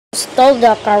stole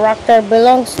the character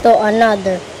belongs to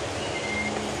another.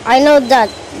 I know that.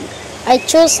 I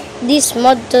chose this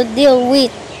mod to deal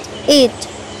with it.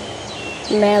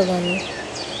 Melon.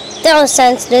 Tell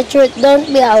sense the truth, don't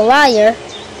be a liar.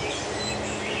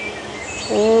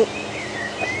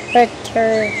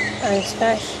 Wretcher and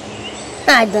slash.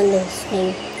 I don't know his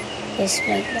name. It's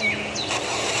like that.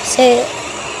 Say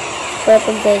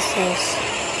propagations.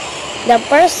 The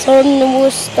person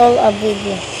who stole a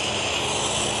video.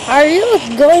 Are you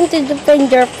going to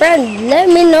defend your friend? Let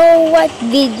me know what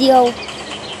video.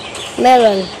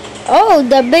 Melon. Oh,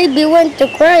 the baby went to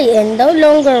cry and no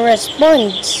longer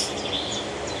responds.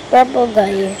 Purple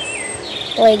guy.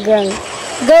 Playground.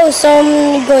 Go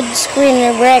some good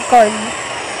screen record.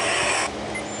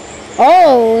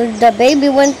 Oh, the baby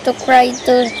went to cry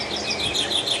to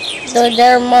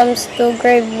their mom's to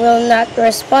grave will not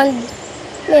respond.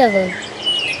 Melon.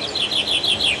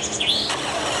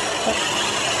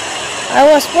 I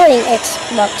was playing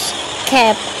Xbox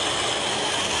Cap.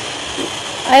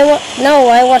 I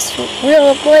was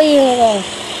really playing wrong.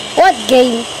 What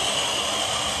game?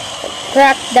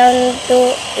 Crackdown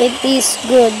to it is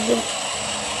good.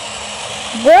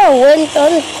 Bro went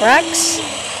on cracks?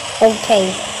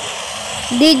 Okay.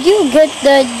 Did you get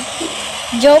the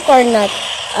joke or not?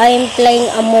 I am playing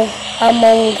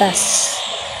Among Us.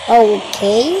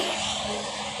 Okay.